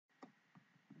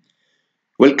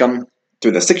Welcome to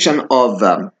the section of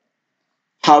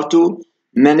how to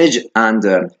manage and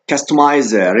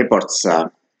customize reports.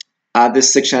 At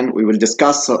this section, we will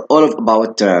discuss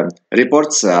about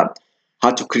reports,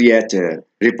 how to create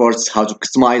reports, how to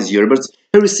customize your reports.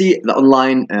 Here we see the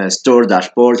online store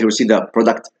dashboard. Here we see the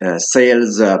product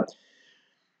sales.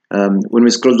 When we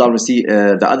scroll down, we see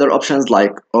the other options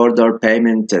like order,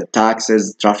 payment,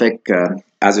 taxes, traffic.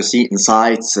 As you see,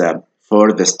 insights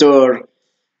for the store.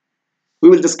 We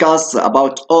will discuss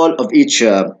about all of each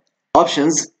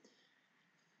options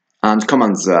and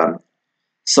commands.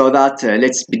 So that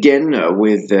let's begin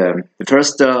with the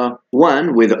first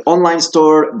one with online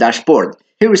store dashboard.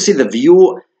 Here we see the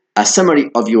view, a summary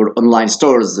of your online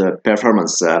store's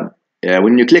performance.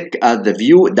 When you click at the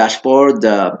view dashboard,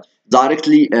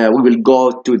 directly we will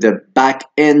go to the back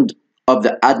end of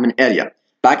the admin area,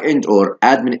 back end or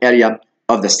admin area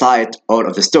of the site or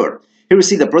of the store. Here we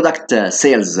see the product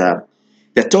sales.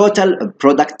 The total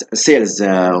product sales,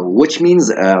 which means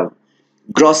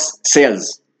gross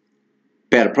sales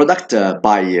per product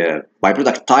by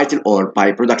product title or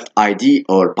by product ID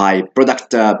or by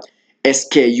product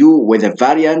SKU with a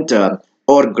variant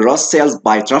or gross sales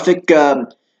by traffic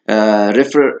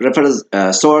reference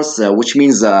source, which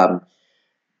means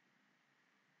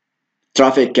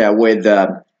traffic with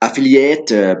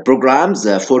affiliate programs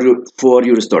for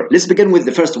your store. Let's begin with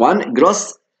the first one,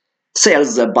 gross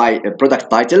sales by product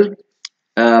title.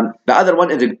 The other one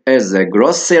is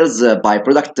gross sales by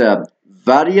product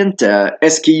variant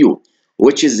SKU,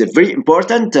 which is very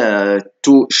important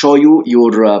to show you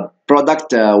your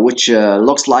product which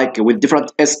looks like with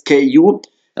different SKU,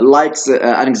 like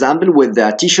an example with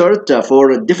a t-shirt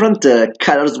for different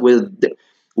colors with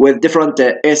different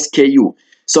SKU.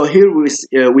 So here we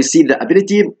see the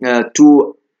ability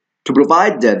to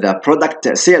provide the product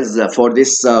sales for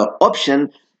this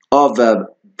option of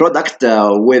product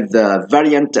with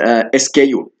variant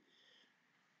SKU.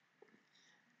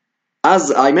 As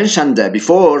I mentioned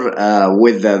before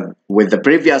with the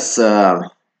previous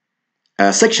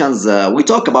sections, we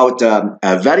talk about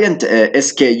variant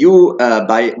SKU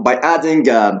by adding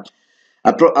a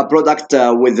product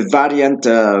with variant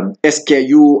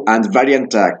SKU and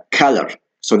variant color.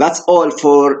 So that's all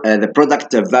for the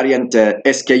product variant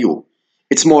SKU.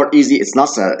 It's more easy. It's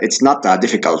not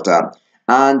difficult.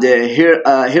 And here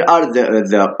are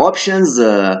the options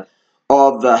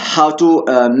of how to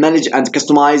manage and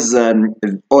customize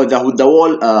or the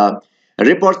whole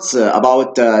reports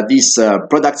about these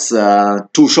products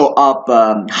to show up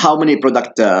how many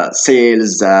product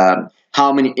sales,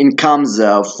 how many incomes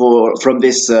from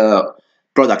this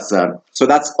products. So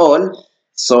that's all.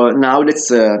 So now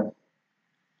let's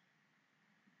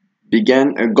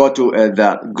begin. Go to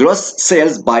the gross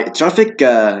sales by traffic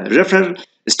refer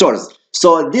stores.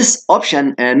 So this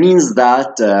option means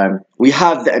that we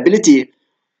have the ability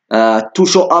to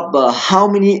show up how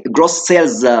many gross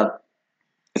sales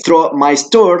through my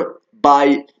store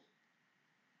by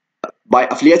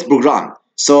affiliate program.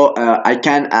 So I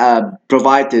can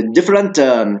provide different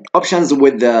options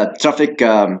with the traffic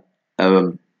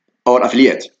or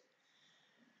affiliate.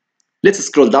 Let's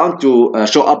scroll down to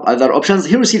show up other options.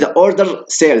 Here we see the order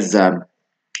sales.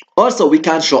 Also, we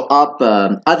can show up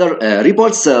other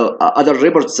reports at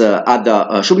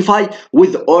the Shopify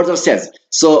with order sales.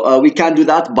 So we can do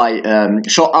that by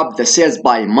show up the sales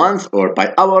by month or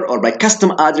by hour or by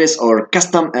custom address or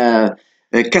custom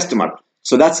customer.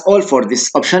 So that's all for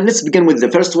this option. Let's begin with the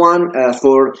first one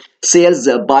for sales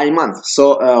by month.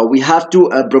 So we have to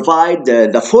provide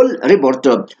the full report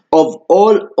of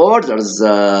all orders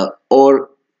or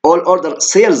all order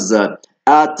sales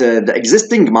at the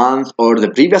existing month or the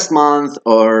previous month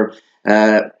or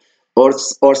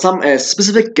some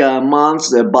specific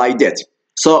months by date.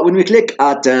 So when we click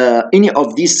at any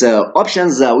of these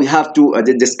options, we have to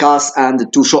discuss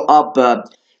and to show up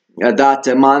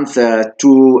that month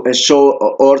to show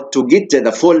or to get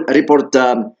the full report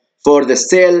for the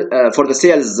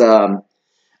sales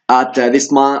at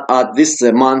this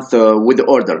month with the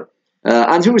order.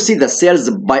 And here we see the sales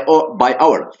by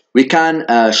hour. We can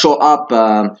show up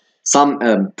some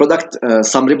product,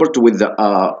 some report with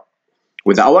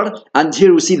hour, and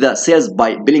here we see the sales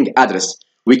by billing address.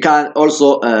 We can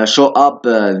also show up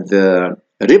the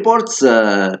reports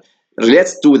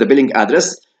relates to the billing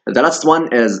address. The last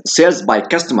one is sales by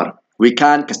customer. We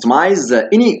can customize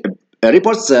any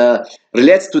reports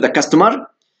relates to the customer,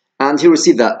 and here we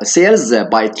see the sales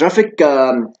by traffic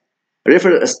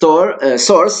refer store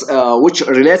source, which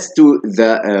relates to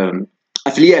the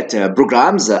affiliate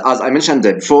programs, as I mentioned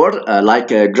before, like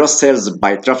gross sales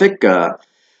by traffic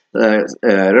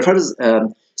refers.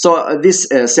 So this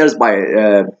sales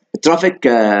by traffic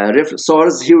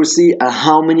source. Here we see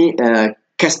how many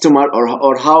customer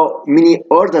or how many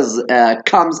orders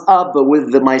comes up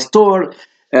with my store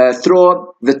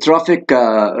through the traffic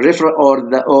refer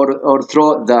or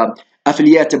through the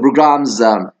affiliate programs.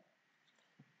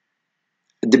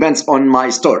 Depends on my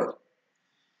store.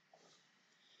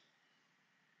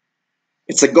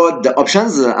 It's a good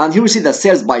options, and here we see the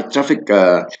sales by traffic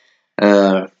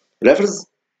refers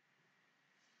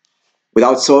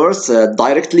without source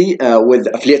directly with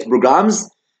affiliate programs.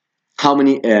 How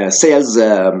many sales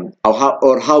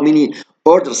or how many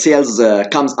order sales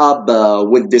comes up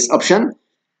with this option.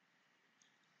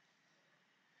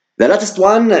 The latest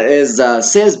one is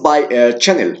sales by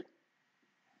channel.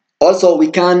 Also, we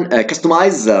can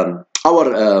customize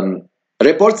our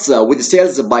reports with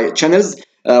sales by channels.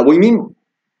 We mean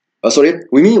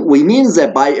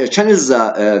that by channels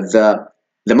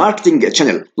the marketing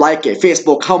channel like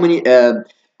Facebook. How many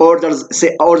order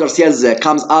sales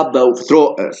comes up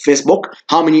through Facebook?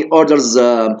 How many orders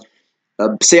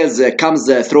sales comes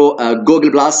through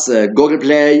Google Plus, Google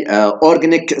Play,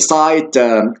 organic site,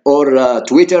 or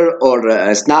Twitter, or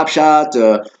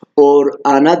Snapchat, or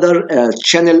another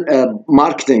channel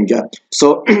marketing.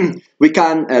 So we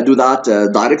can do that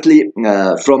directly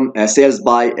from sales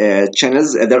by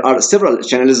channels. There are several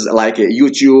channels like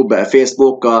YouTube,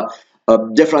 Facebook,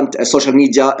 different social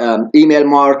media, email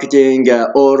marketing,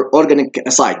 or organic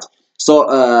site.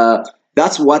 So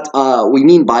that's what we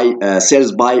mean by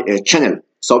sales by channel.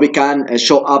 So we can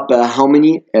show up how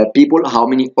many people, how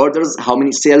many orders, how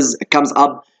many sales comes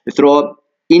up through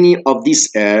any of these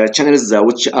channels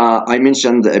which I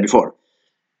mentioned before.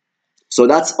 So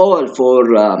that's all for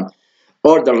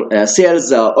order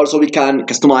sales. Also, we can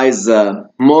customize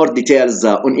more details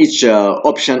on each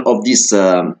option of this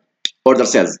order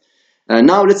sales.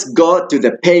 Now let's go to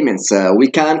the payments. We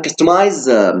can customize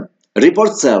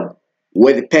reports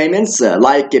with payments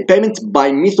like payment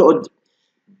by method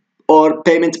or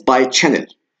payment by channel.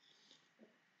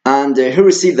 And here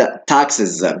we see the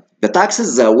taxes. The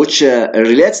taxes which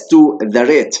relates to the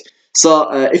rate. So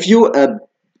if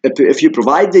you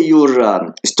provide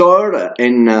your store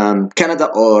in Canada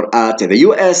or at the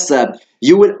US,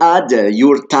 you will add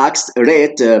your tax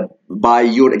rate by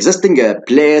your existing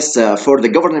place for the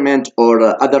government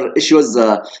or other issues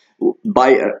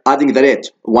by adding the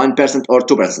rate 1% or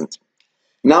 2%.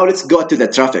 Now let's go to the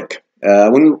traffic.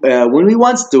 When we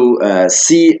want to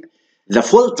see the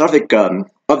full traffic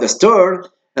of the store,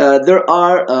 there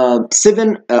are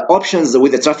 7 options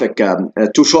with the traffic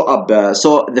to show up.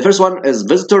 So the first one is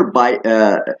visitor by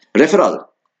referral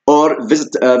or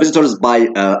visitors by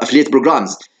affiliate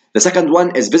programs. The second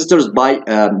one is visitors by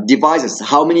devices.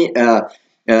 How many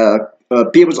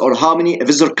people or how many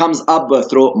visitors comes up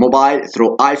through mobile,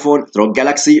 through iPhone, through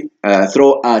Galaxy,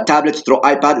 through tablet, through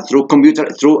iPad, through computer,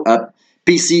 through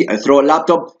PC, through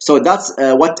laptop. So that's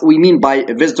what we mean by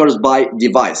visitors by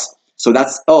device. So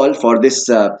that's all for this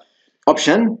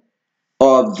option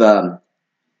of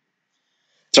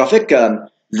traffic.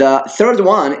 The third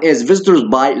one is visitors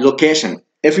by location.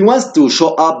 If we want to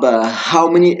show up how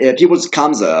many people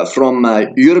comes from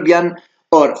European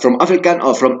or from African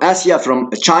or from Asia, from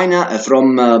China,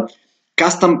 from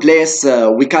custom place,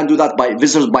 we can do that by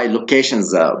visitors by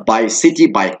locations, by city,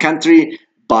 by country,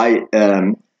 by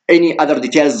any other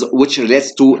details which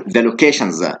relates to the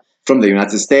locations from the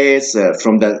United States,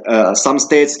 from the some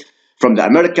states, from the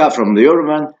America, from the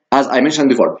European, as I mentioned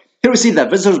before. Here we see the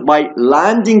visitors by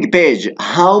landing page.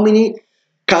 How many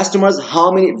customers,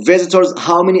 how many visitors,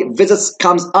 how many visits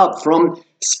comes up from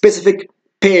specific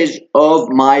page of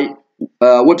my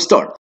web store.